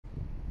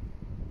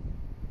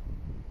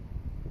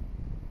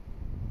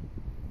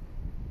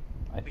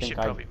We should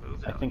probably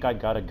move I though. think I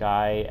got a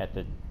guy at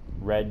the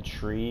red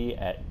tree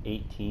at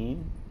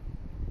 18.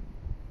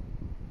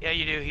 Yeah,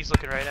 you do. He's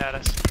looking right at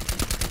us.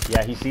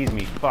 Yeah, he sees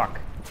me. Fuck.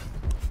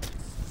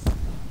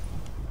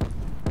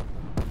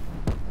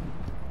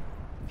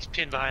 He's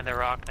pinned behind the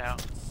rock now.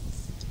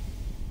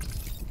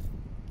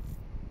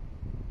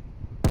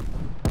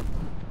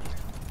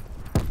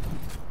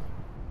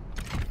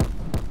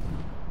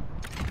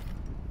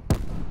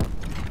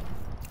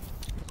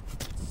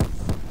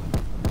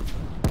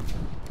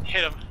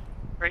 Hit him.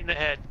 Right in the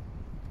head.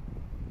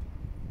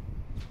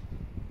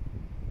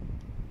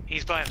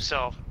 He's by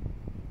himself.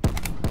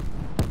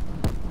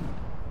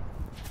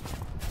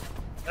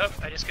 Oh,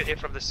 I just got hit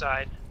from the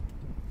side.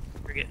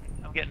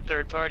 I'm getting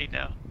third party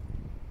now.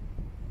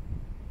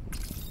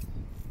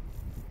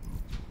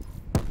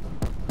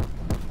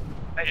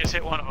 I just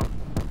hit one of them.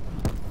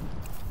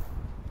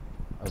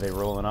 Are they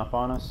rolling up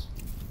on us?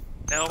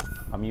 No,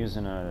 I'm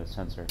using a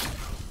sensor.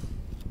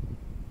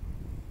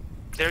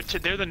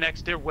 they're the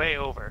next. They're way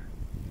over.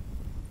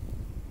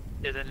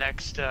 They're the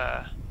next.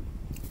 Oh,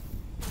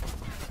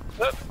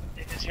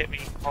 they just hit me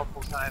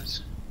multiple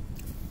times.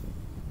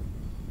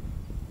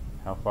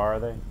 How far are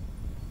they?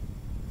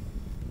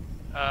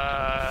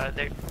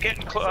 They're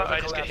getting close. Further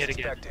I just got collapse hit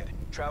again. expected.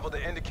 Travel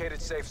to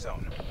indicated safe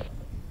zone.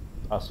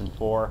 Us and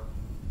 4.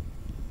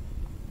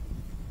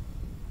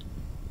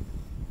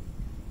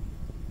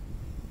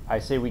 I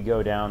say we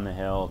go down the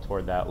hill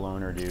toward that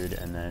loner dude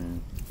and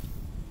then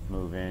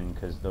move in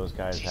because those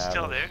guys He's have.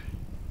 still there.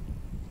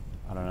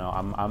 I don't know.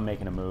 I'm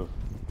making a move,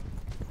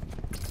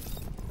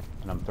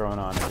 and I'm throwing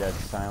on a dead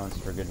silence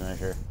for good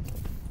measure.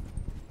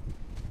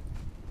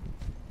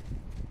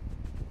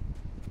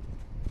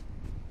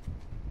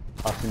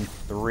 Us in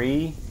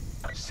 3.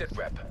 Sit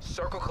rep.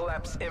 Circle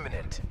collapse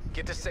imminent.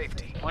 Get to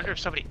safety. I wonder if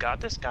somebody got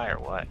this guy or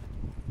what.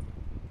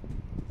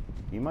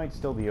 You might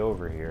still be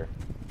over here.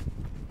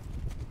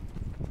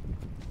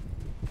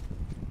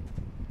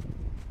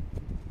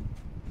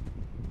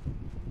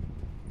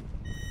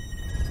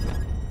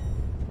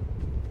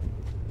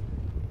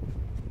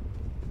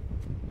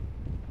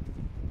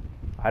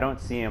 I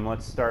don't see him.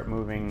 Let's start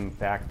moving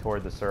back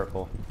toward the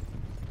circle.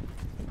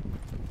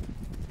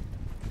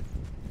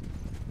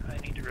 I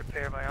need to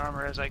repair my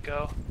armor as I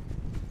go.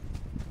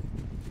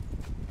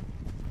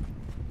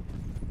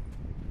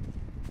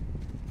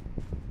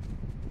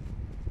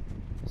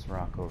 This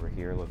rock over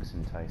here looks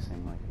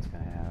enticing, like it's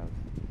gonna have.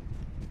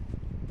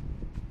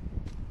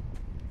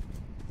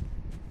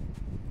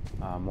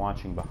 I'm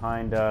watching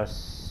behind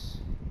us.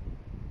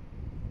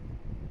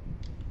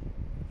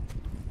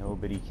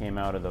 Nobody came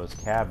out of those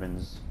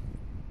cabins.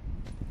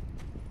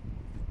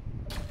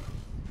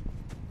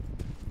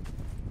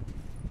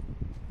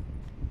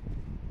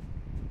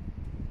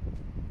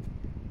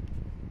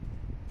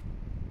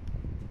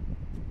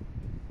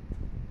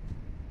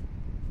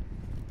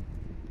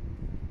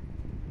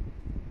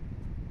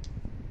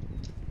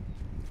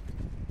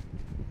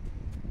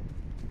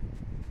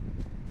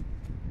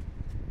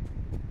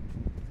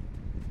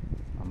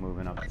 I'm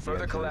moving up to the edge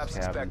Further of collapse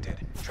this cabin.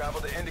 expected.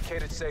 Travel to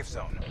indicated safe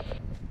zone.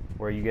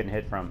 Where are you getting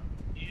hit from?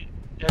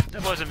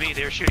 That wasn't me.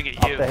 They were shooting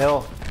at you. Up the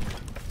hill.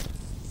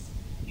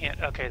 Yeah,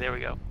 okay, there we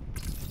go.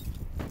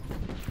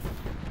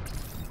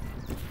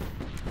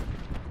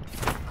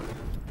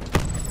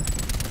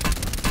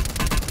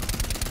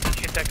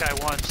 Hit that guy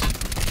once.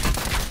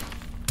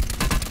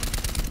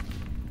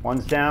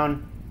 One's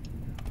down.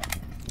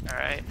 All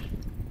right.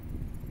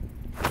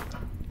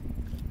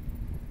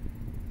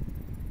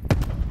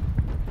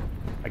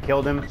 I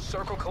killed him.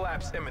 Circle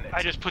collapse imminent.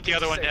 I just put the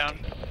other one down.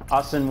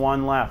 Us and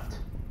 1 left.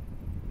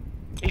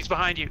 He's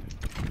behind you.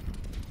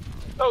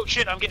 Oh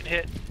shit, I'm getting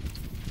hit.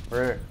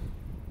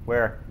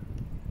 Where?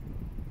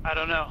 I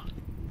don't know.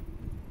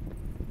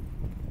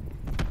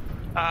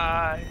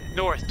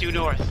 North, due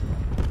north.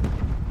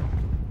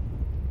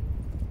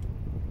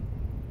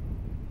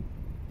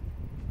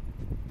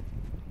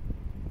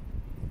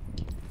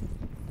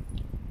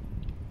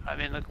 I'm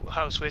in the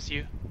house with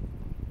you.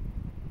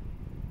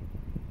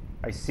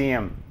 I see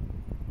him.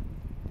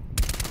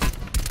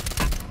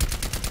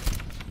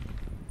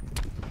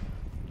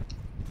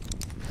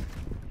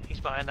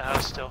 He's behind the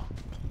house still.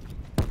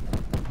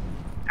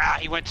 Ah,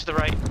 he went to the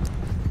right.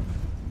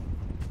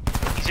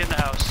 He's in the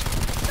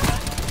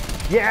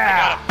house.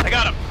 Yeah! I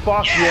got him.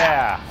 Fuck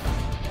Yeah!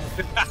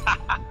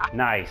 yeah!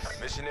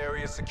 Nice. Mission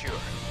area secure.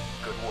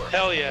 Good work.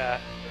 Hell yeah.